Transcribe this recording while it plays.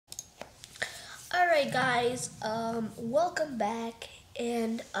Alright guys, welcome back,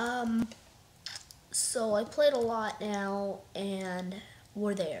 and so I played a lot now, and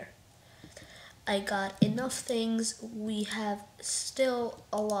we're there. I got enough things. We have still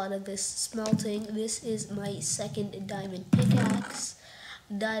a lot of this smelting. This is my second diamond pickaxe.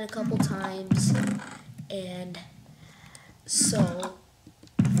 Died a couple times, and so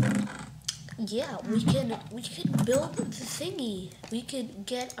yeah, we can build the thingy. We could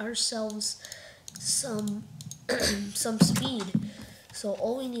get ourselves some some speed. So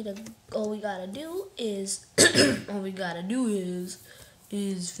all we gotta do is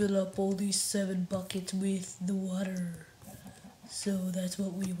fill up all these 7 buckets with the water. So that's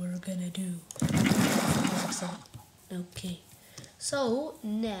what we were gonna do. Okay. So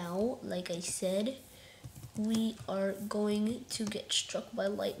now, like I said, we are going to get struck by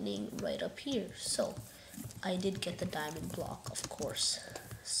lightning right up here. So I did get the diamond block, of course.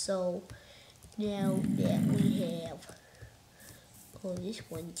 So now that we have all this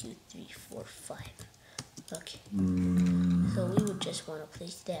 1, 2, 3, 4, 5. Okay. So we would just want to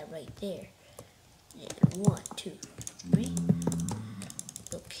place that right there. And 1, 2, 3.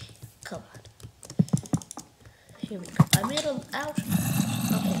 Okay, come on. Here we go. I made a out.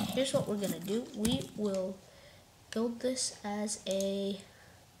 Okay, here's what we're gonna do. We will build this as a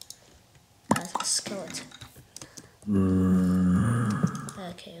skeleton.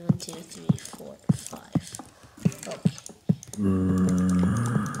 Okay, 1, 2, 3, 4, 5. Okay.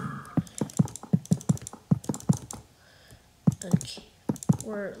 Okay.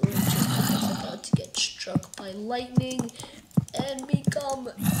 We're legit about to get struck by lightning and become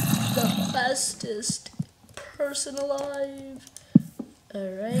the fastest person alive.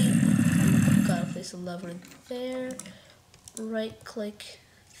 Alright. Gotta place a lever there. Right click.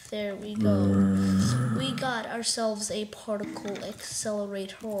 There we go. We got ourselves a particle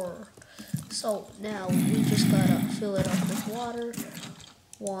accelerator. So now we just gotta fill it up with water.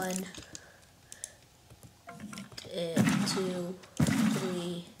 1, 2,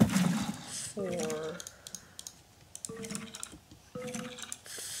 3, 4,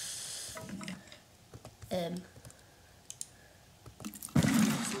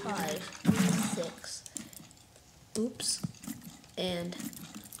 5, 6. Oops. And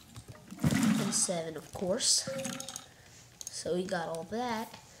 7, of course. So we got all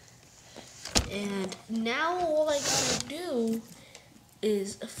that. And now all I gotta do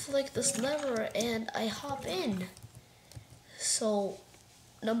is flick this lever and I hop in. So,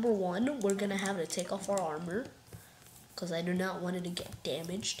 number 1, we're gonna have to take off our armor because I do not want it to get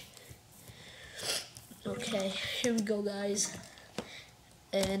damaged. Okay, here we go, guys.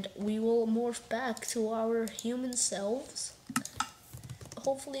 And we will morph back to our human selves.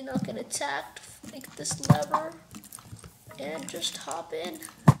 Hopefully not get attacked. Flick this lever and just hop in.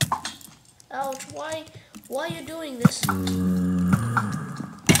 Ouch, why are you doing this?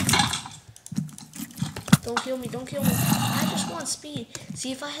 Don't kill me, don't kill me. I just want speed.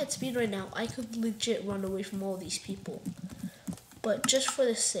 See, if I had speed right now, I could legit run away from all these people. But just for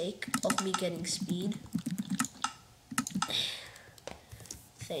the sake of me getting speed,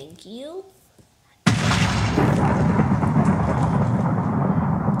 thank you. You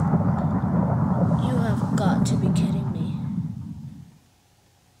have got to be kidding me.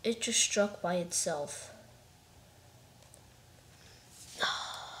 It just struck by itself.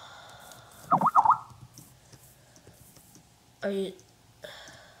 Are you...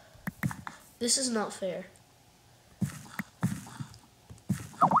 This is not fair.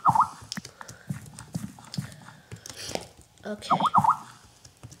 Okay.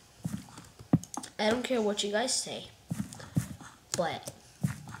 I don't care what you guys say, but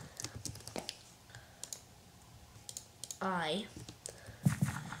I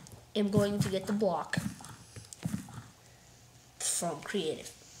am going to get the block from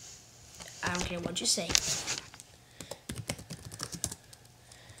creative. I don't care what you say.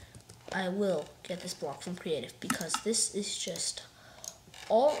 I will get this block from creative because this is just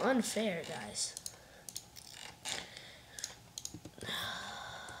all unfair, guys.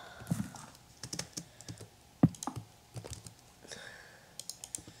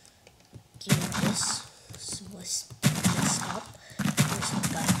 Give me this. So let's mess up. First, I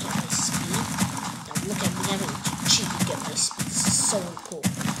gotta get my speed. Now look at me, I'm gonna cheat to get my speed. This is so cool.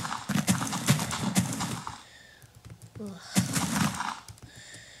 Ugh.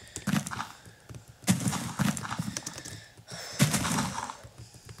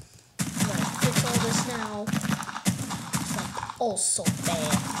 Now, it's like all so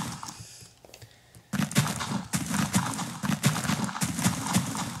bad.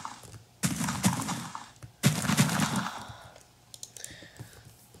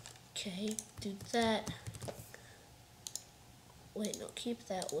 Okay, do that. Wait, no, keep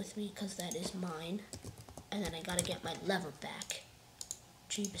that with me because that is mine. And then I gotta get my lever back.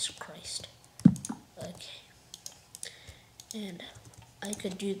 Jeebus Christ. Okay. And I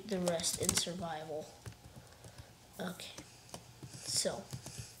could do the rest in survival. Okay. So,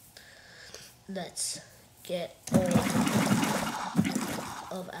 let's get all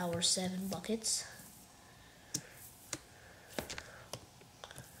of our 7 buckets.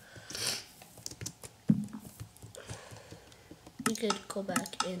 We could go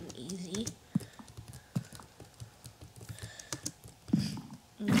back in easy.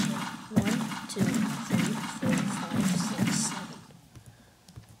 Okay, 1, 2, 3, 4, 5, 6, 7.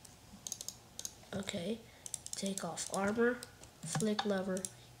 Okay, take off armor, flick lever,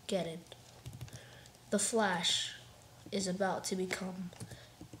 get in. The Flash is about to become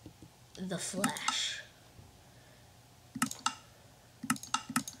the Flash.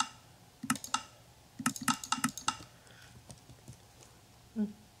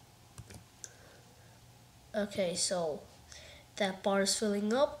 Okay, so that bar is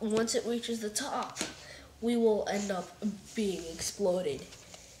filling up. Once it reaches the top, we will end up being exploded.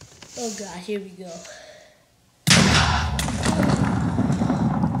 Oh god, here we go.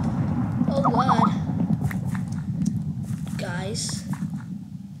 Oh god. Guys,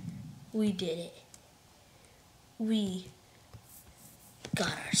 we did it. We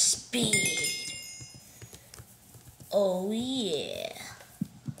got our speed. Oh yeah.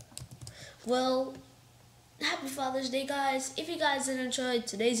 Well, happy Father's Day, guys. If you guys did enjoy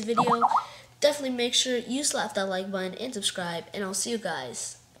today's video, definitely make sure you slap that like button and subscribe, and I'll see you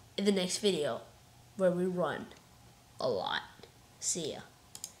guys in the next video where we run a lot. See ya.